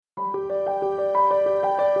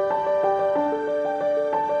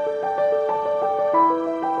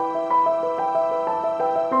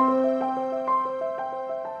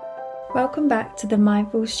Welcome back to the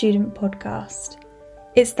Mindful Student Podcast.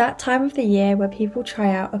 It's that time of the year where people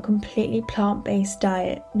try out a completely plant-based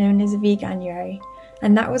diet known as Veganuary,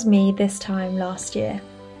 and that was me this time last year.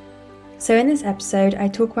 So in this episode, I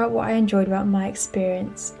talk about what I enjoyed about my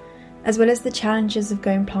experience, as well as the challenges of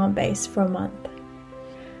going plant-based for a month.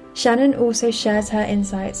 Shannon also shares her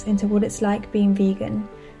insights into what it's like being vegan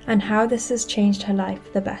and how this has changed her life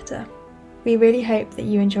for the better. We really hope that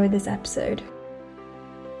you enjoyed this episode.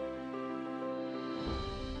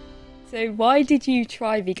 So why did you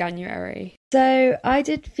try Veganuary? So I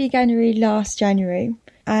did Veganuary last January,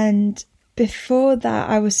 and before that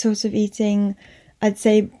I was sort of eating, I'd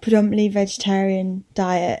say, predominantly vegetarian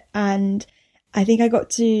diet, and I think I got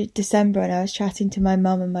to December and I was chatting to my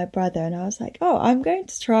mum and my brother and I was like, oh, I'm going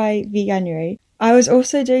to try Veganuary. I was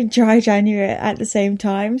also doing dry January at the same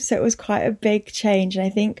time, so it was quite a big change, and I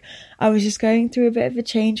think I was just going through a bit of a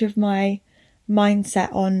change of my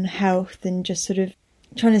mindset on health and just sort of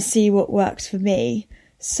trying to see what works for me.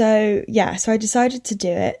 So I decided to do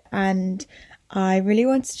it, and I really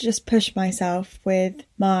wanted to just push myself with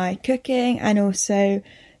my cooking and also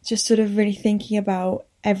just sort of really thinking about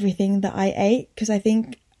everything that I ate, because I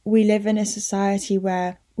think we live in a society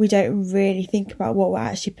where we don't really think about what we're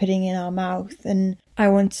actually putting in our mouth, and I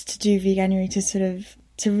wanted to do Veganuary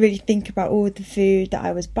to really think about all the food that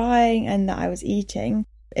I was buying and that I was eating.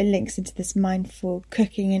 It links into this mindful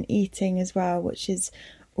cooking and eating as well, which is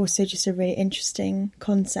also just a really interesting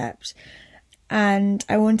concept. And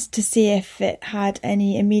I wanted to see if it had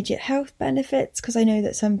any immediate health benefits, because I know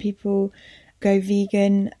that some people go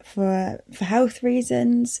vegan for health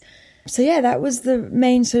reasons. So yeah, that was the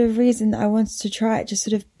main sort of reason that I wanted to try it, just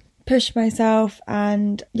sort of push myself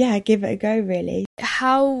and give it a go really.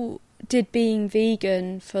 How did being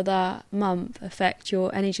vegan for that month affect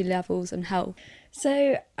your energy levels and health?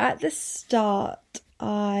 So at the start,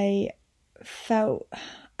 I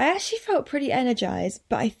actually felt pretty energized,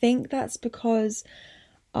 but I think that's because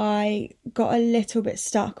I got a little bit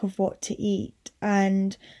stuck of what to eat,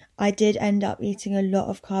 and I did end up eating a lot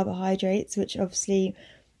of carbohydrates, which obviously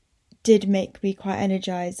did make me quite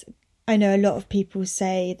energized. I know a lot of people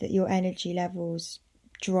say that your energy levels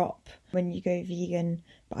drop when you go vegan,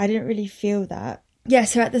 but I didn't really feel that. Yeah,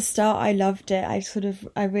 so at the start I loved it.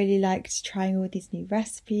 I really liked trying all these new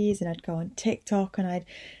recipes, and I'd go on TikTok and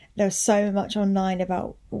there was so much online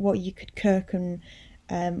about what you could cook and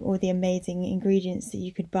all the amazing ingredients that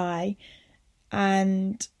you could buy.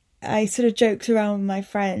 And I sort of joked around with my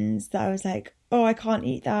friends that I was like, oh, I can't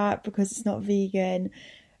eat that because it's not vegan.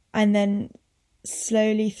 And then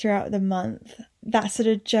slowly throughout the month, that sort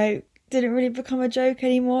of joke didn't really become a joke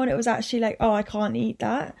anymore, and it was actually like, oh, I can't eat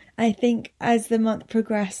that. I think as the month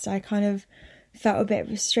progressed, I kind of felt a bit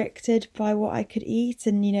restricted by what I could eat,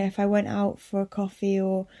 and if I went out for a coffee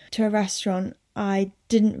or to a restaurant, I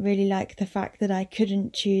didn't really like the fact that I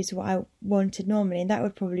couldn't choose what I wanted normally, and that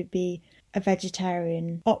would probably be a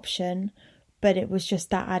vegetarian option, but it was just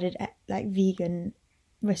that added vegan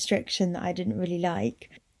restriction that I didn't really like.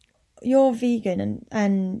 You're vegan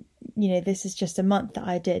and this is just a month that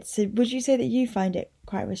I did. So would you say that you find it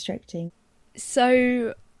quite restricting?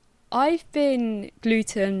 So I've been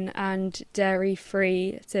gluten and dairy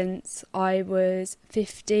free since I was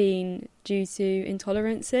 15 due to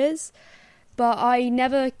intolerances. But I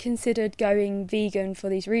never considered going vegan for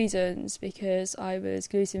these reasons, because I was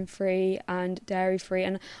gluten-free and dairy-free,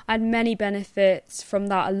 and I had many benefits from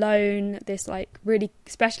that alone. This really,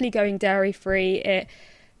 especially going dairy-free, it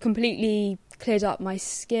completely cleared up my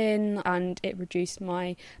skin and it reduced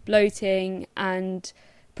my bloating and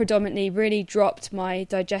predominantly really dropped my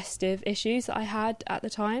digestive issues that I had at the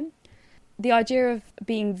time. The idea of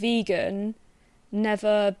being vegan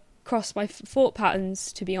never crossed my thought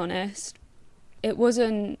patterns, to be honest. It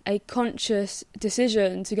wasn't a conscious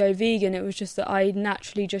decision to go vegan, it was just that I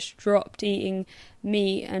naturally just dropped eating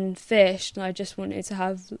meat and fish, and I just wanted to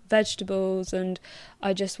have vegetables, and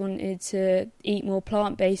I just wanted to eat more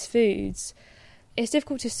plant-based foods. It's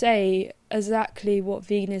difficult to say exactly what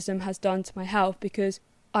veganism has done to my health, because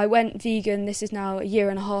I went vegan, this is now a year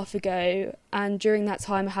and a half ago, and during that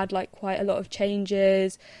time I had quite a lot of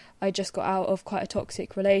changes. I just got out of quite a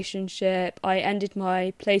toxic relationship. I ended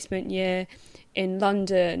my placement year in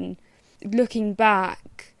London. Looking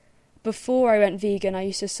back, before I went vegan, I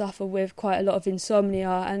used to suffer with quite a lot of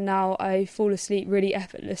insomnia, and now I fall asleep really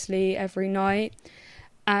effortlessly every night.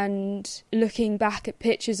 And looking back at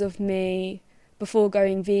pictures of me before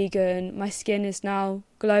going vegan, my skin is now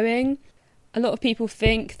glowing. A lot of people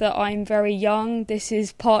think that I'm very young. This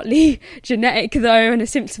is partly genetic though, and a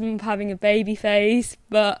symptom of having a baby face.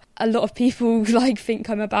 But a lot of people think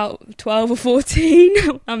I'm about 12 or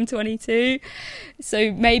 14. I'm 22.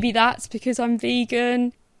 So maybe that's because I'm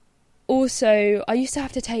vegan. Also, I used to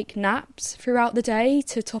have to take naps throughout the day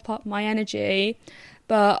to top up my energy,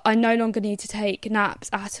 but I no longer need to take naps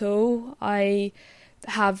at all. I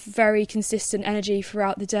have very consistent energy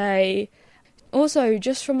throughout the day. Also,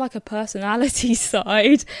 just from a personality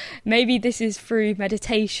side, maybe this is through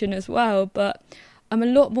meditation as well, but I'm a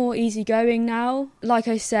lot more easygoing now. Like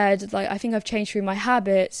I said, I think I've changed through my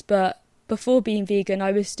habits, but before being vegan,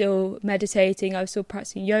 I was still meditating, I was still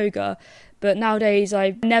practicing yoga, but nowadays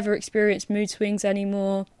I never experience mood swings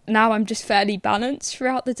anymore. Now I'm just fairly balanced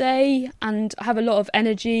throughout the day, and I have a lot of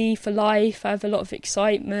energy for life, I have a lot of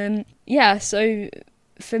excitement. Yeah, so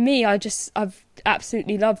for me, I've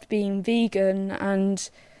absolutely loved being vegan, and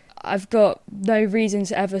I've got no reason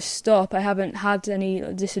to ever stop. I haven't had any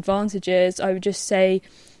disadvantages. I would just say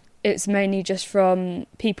it's mainly just from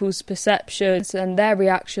people's perceptions and their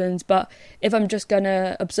reactions, but if I'm just going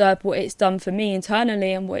to observe what it's done for me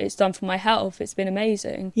internally and what it's done for my health, it's been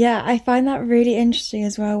amazing. Yeah, I find that really interesting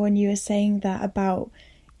as well when you were saying that about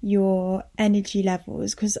your energy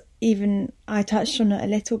levels, because even I touched on it a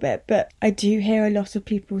little bit, but I do hear a lot of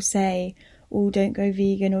people say, oh, don't go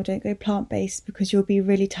vegan or don't go plant-based because you'll be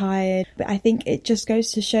really tired. But I think it just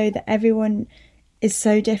goes to show that everyone is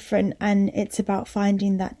so different, and it's about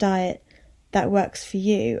finding that diet that works for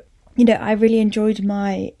you. You know, I really enjoyed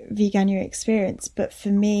my Veganuary experience, but for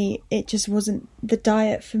me, it just wasn't the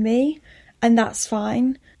diet for me, and that's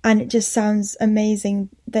fine. And it just sounds amazing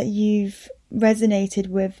that you've resonated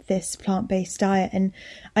with this plant-based diet, and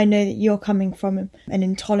I know that you're coming from an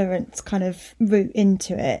intolerance kind of route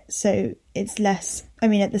into it, so it's less, I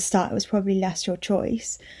mean, at the start it was probably less your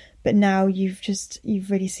choice, but now you've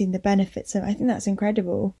really seen the benefits, so I think that's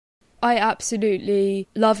incredible. I absolutely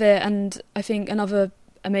love it, and I think another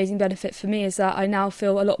amazing benefit for me is that I now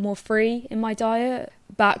feel a lot more free in my diet.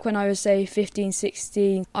 Back when I was, say, 15,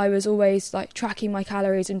 16, I was always tracking my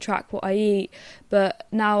calories and track what I eat. But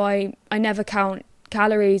now I never count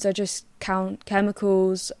calories, I just count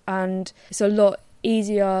chemicals. And it's a lot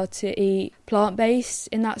easier to eat plant-based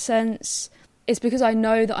in that sense. It's because I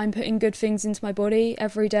know that I'm putting good things into my body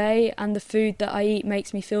every day, and the food that I eat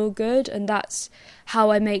makes me feel good, and that's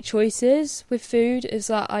how I make choices with food, is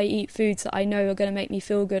that I eat foods that I know are going to make me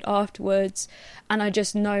feel good afterwards, and I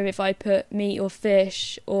just know if I put meat or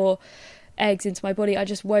fish or eggs into my body, I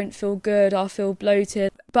just won't feel good, I'll feel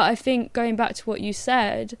bloated. But I think, going back to what you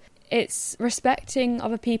said, it's respecting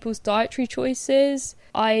other people's dietary choices.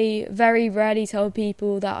 I very rarely tell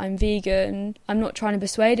people that I'm vegan. I'm not trying to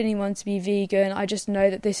persuade anyone to be vegan. I just know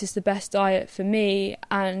that this is the best diet for me.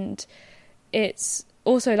 And it's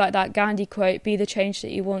also like that Gandhi quote, be the change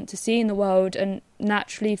that you want to see in the world. And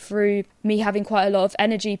naturally, through me having quite a lot of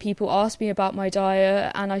energy, people ask me about my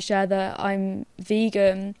diet, and I share that I'm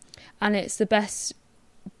vegan and it's the best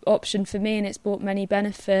option for me, and it's brought many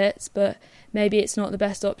benefits, but maybe it's not the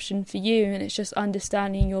best option for you, and it's just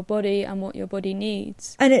understanding your body and what your body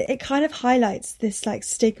needs. And it kind of highlights this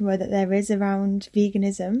stigma that there is around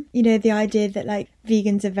veganism, you know, the idea that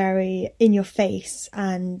vegans are very in your face,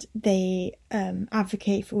 and they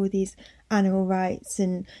advocate for all these animal rights,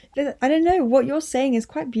 and I don't know, what you're saying is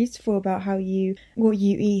quite beautiful about how what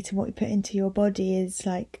you eat and what you put into your body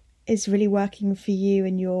is really working for you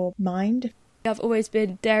and your mind. I've always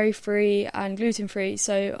been dairy-free and gluten-free,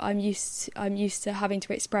 so I'm used to having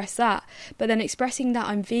to express that. But then expressing that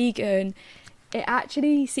I'm vegan, it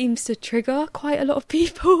actually seems to trigger quite a lot of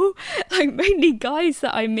people, mainly guys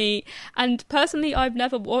that I meet. And personally, I've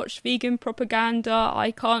never watched vegan propaganda.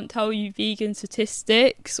 I can't tell you vegan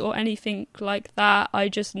statistics or anything like that. I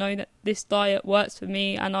just know that this diet works for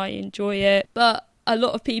me and I enjoy it. But a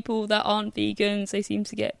lot of people that aren't vegans, they seem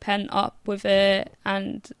to get pent up with it,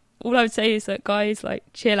 and all I would say is that, guys,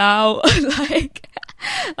 chill out.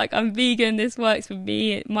 I'm vegan, this works for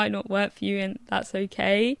me, it might not work for you, and that's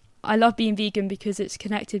okay. I love being vegan because it's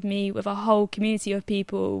connected me with a whole community of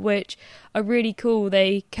people which are really cool.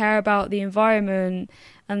 They care about the environment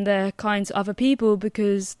and they're kind to other people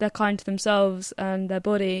because they're kind to themselves and their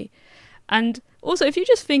body. And also, if you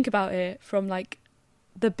just think about it from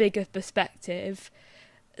the bigger perspective,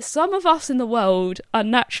 some of us in the world are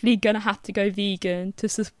naturally going to have to go vegan to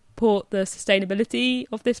support the sustainability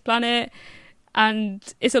of this planet,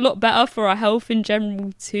 and it's a lot better for our health in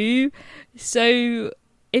general too. So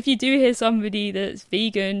if you do hear somebody that's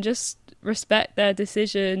vegan, just respect their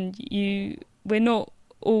decision. We're not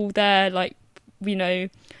all there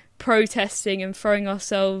protesting and throwing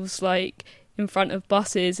ourselves in front of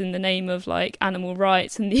buses in the name of like animal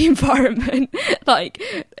rights and the environment. Like,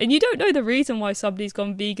 and you don't know the reason why somebody's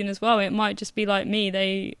gone vegan as well. It might just be like me,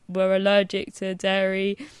 they were allergic to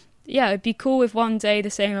dairy. Yeah, it'd be cool if one day the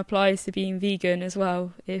same applies to being vegan as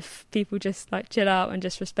well, if people just like chill out and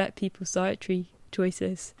just respect people's dietary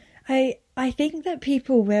choices. I think that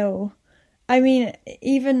people will. I mean,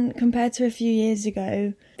 even compared to a few years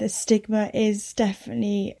ago, the stigma is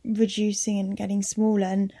definitely reducing and getting smaller.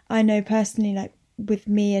 And I know personally, like with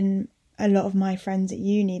me and a lot of my friends at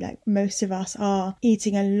uni, like most of us are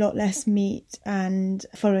eating a lot less meat and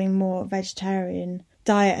following more vegetarian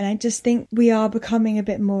diet. And I just think we are becoming a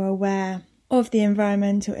bit more aware of the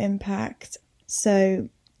environmental impact. So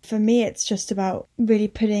for me, it's just about really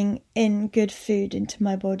putting in good food into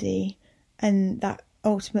my body, and that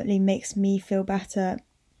ultimately makes me feel better.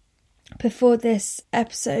 Before this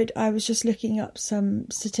episode, I was just looking up some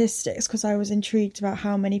statistics because I was intrigued about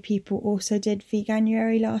how many people also did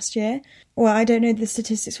Veganuary last year. Well, I don't know the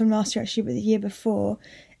statistics from last year actually, but the year before,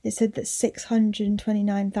 it said that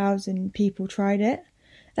 629,000 people tried it.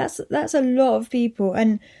 That's a lot of people,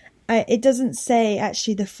 and it doesn't say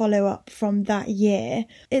actually the follow-up from that year.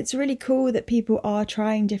 It's really cool that people are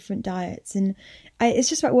trying different diets, and it's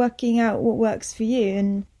just about working out what works for you.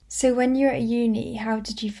 And so when you're at uni, how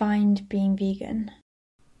did you find being vegan?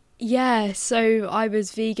 Yeah, so I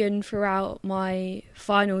was vegan throughout my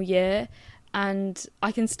final year, and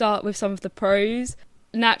I can start with some of the pros.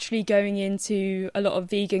 Naturally, going into a lot of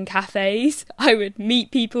vegan cafes, I would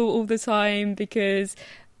meet people all the time because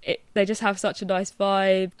they just have such a nice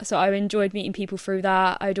vibe. So I enjoyed meeting people through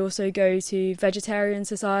that. I'd also go to Vegetarian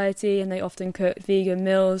Society, and they often cook vegan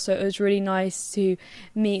meals, so it was really nice to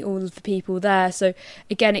meet all of the people there. So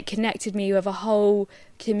again, it connected me with a whole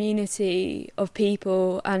community of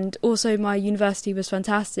people. And also my university was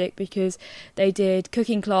fantastic because they did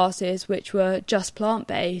cooking classes which were just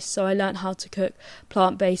plant-based, so I learned how to cook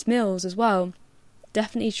plant-based meals as well.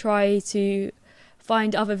 Definitely try to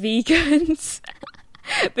find other vegans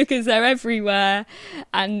because they're everywhere,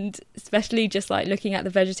 and especially just like looking at the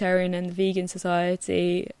Vegetarian and the Vegan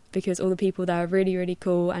Society, because all the people there are really, really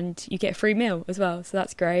cool, and you get a free meal as well, so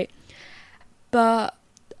that's great. But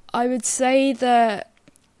I would say that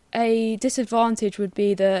a disadvantage would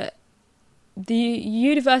be that the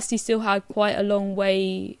university still had quite a long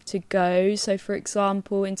way to go. So for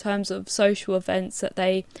example, in terms of social events that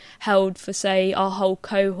they held for, say, our whole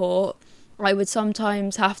cohort, I would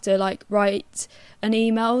sometimes have to like write an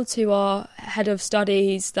email to our head of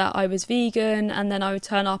studies that I was vegan, and then I would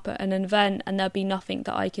turn up at an event and there'd be nothing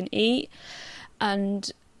that I can eat.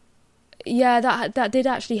 And yeah, that did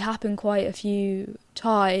actually happen quite a few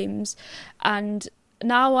times, and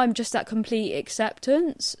now I'm just at complete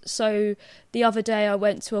acceptance. So the other day I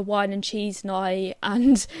went to a wine and cheese night,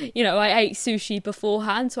 and I ate sushi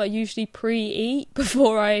beforehand, so I usually pre-eat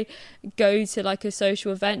before I go to like a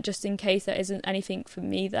social event, just in case there isn't anything for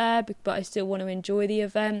me there, but I still want to enjoy the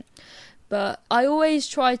event. But I always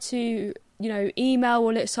try to email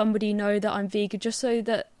or let somebody know that I'm vegan, just so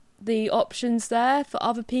that the option's there for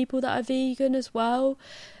other people that are vegan as well.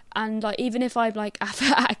 And like, even if I'm like at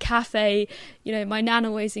a cafe, my nan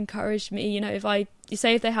always encouraged me, if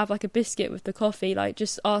they have like a biscuit with the coffee, like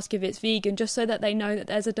just ask if it's vegan, just so that they know that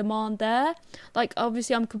there's a demand there. Like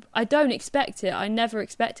obviously I don't expect it. I never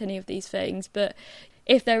expect any of these things, but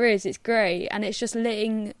if there is, it's great. And it's just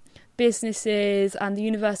letting businesses and the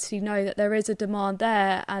university know that there is a demand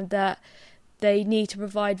there, and that they need to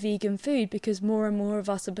provide vegan food because more and more of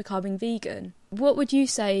us are becoming vegan. What would you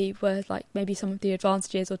say were like maybe some of the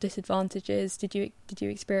advantages or disadvantages did you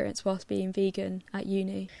experience whilst being vegan at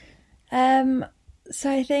uni? So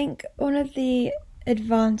I think one of the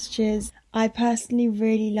advantages, I personally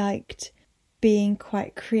really liked being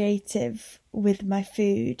quite creative with my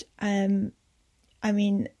food. I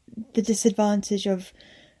mean, the disadvantage of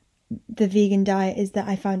the vegan diet is that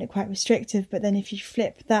I found it quite restrictive, but then if you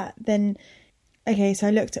flip that, then okay, so I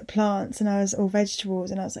looked at plants and I was all vegetables,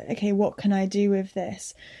 and I was like, okay, what can I do with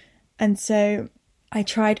this? And so I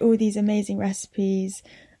tried all these amazing recipes,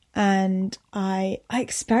 and I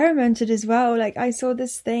experimented as well. Like I saw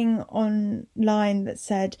this thing online that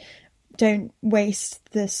said, don't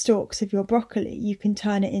waste the stalks of your broccoli. You can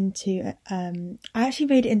turn it into, I actually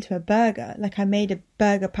made it into a burger. Like I made a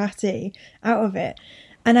burger patty out of it.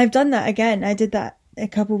 And I've done that again. I did that a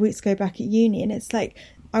couple of weeks ago back at uni, and it's like,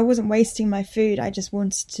 I wasn't wasting my food. I just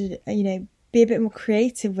wanted to, be a bit more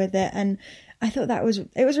creative with it. And I thought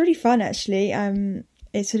it was really fun, actually.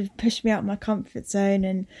 It sort of pushed me out of my comfort zone,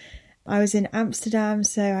 and I was in Amsterdam,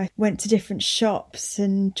 so I went to different shops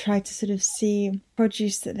and tried to sort of see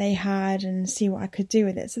produce that they had and see what I could do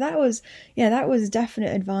with it. So that was a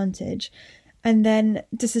definite advantage. And then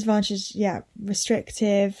disadvantage,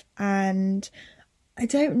 restrictive. And I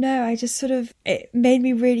don't know, I just sort of, it made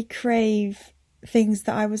me really crave things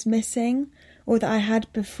that I was missing or that I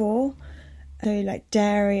had before. So like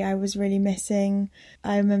dairy, I was really missing.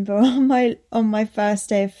 I remember on my first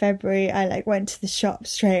day of February, I like went to the shop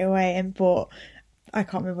straight away and bought, I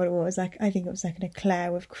can't remember what it was, like I think it was like an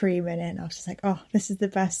eclair with cream in it, and I was just like, oh, this is the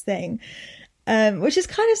best thing. Which is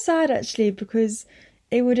kind of sad actually, because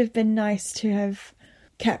it would have been nice to have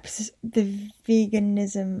kept the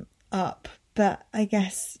veganism up, but I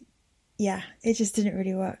guess it just didn't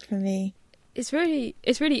really work for me. It's really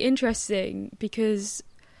interesting because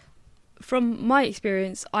from my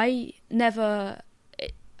experience, I never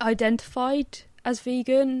identified as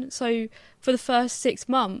vegan. So for the first 6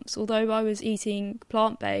 months, although I was eating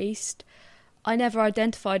plant-based, I never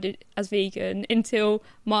identified it as vegan until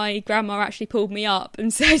my grandma actually pulled me up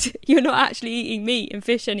and said, you're not actually eating meat and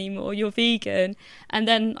fish anymore, you're vegan. And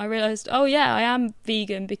then I realised, oh yeah, I am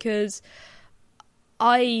vegan because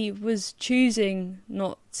I was choosing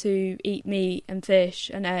not to eat meat and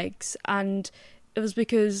fish and eggs, and it was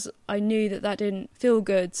because I knew that didn't feel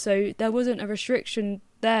good. So there wasn't a restriction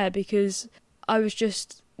there because I was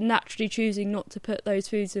just naturally choosing not to put those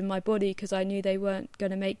foods in my body because I knew they weren't going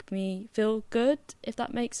to make me feel good, if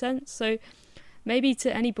that makes sense. So maybe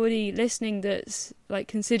to anybody listening that's like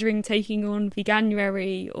considering taking on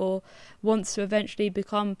Veganuary or wants to eventually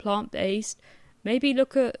become plant-based, maybe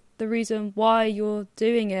look at the reason why you're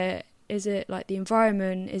doing it. Is it like the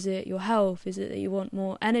environment? Is it your health? Is it that you want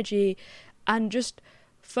more energy? And just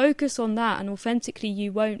focus on that, and authentically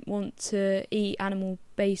you won't want to eat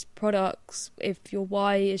animal-based products if your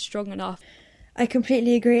why is strong enough. I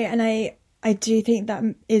completely agree, and I do think that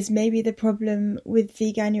is maybe the problem with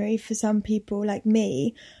Veganuary for some people like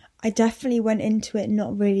me. I definitely went into it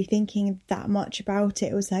not really thinking that much about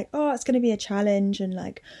it. It was like, oh, it's going to be a challenge, and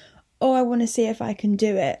like, oh, I want to see if I can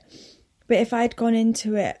do it. But if I'd gone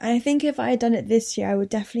into it, and I think if I had done it this year, I would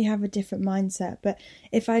definitely have a different mindset. But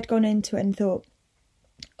if I'd gone into it and thought,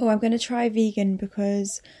 oh, I'm going to try vegan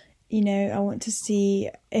because, I want to see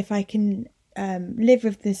if I can live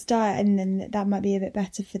with this diet, and then that might be a bit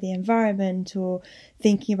better for the environment, or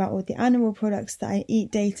thinking about all the animal products that I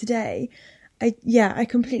eat day to day. I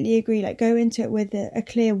completely agree. Like, go into it with a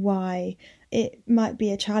clear why. It might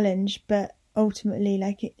be a challenge, but ultimately,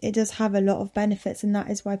 like, it does have a lot of benefits, and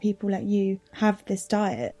that is why people like you have this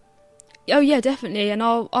diet. Oh yeah, definitely, and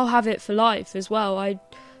I'll have it for life as well.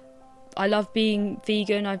 I love being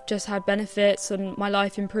vegan. I've just had benefits and my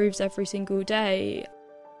life improves every single day.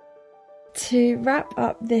 To wrap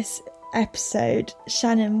up this episode,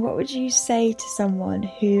 Shannon, what would you say to someone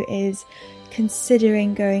who is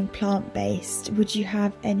considering going plant-based? Would you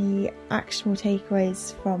have any actionable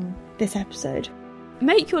takeaways from this episode?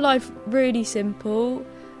 Make your life really simple.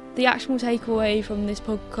 The actionable takeaway from this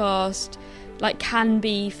podcast can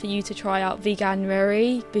be for you to try out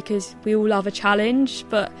Veganuary, because we all love a challenge,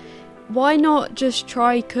 but why not just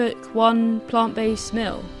try cook one plant-based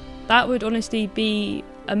meal? That would honestly be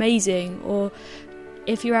amazing. Or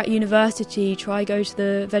if you're at university, try go to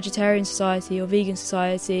the vegetarian society or vegan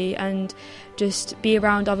society and just be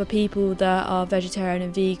around other people that are vegetarian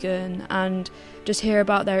and vegan, and just hear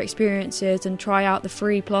about their experiences and try out the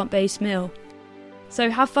free plant-based meal. So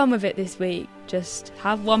have fun with it this week. Just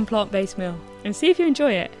have one plant-based meal and see if you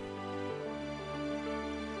enjoy it.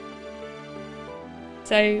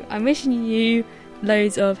 So I'm wishing you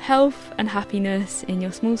loads of health and happiness in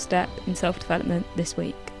your small step in self-development this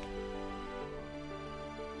week.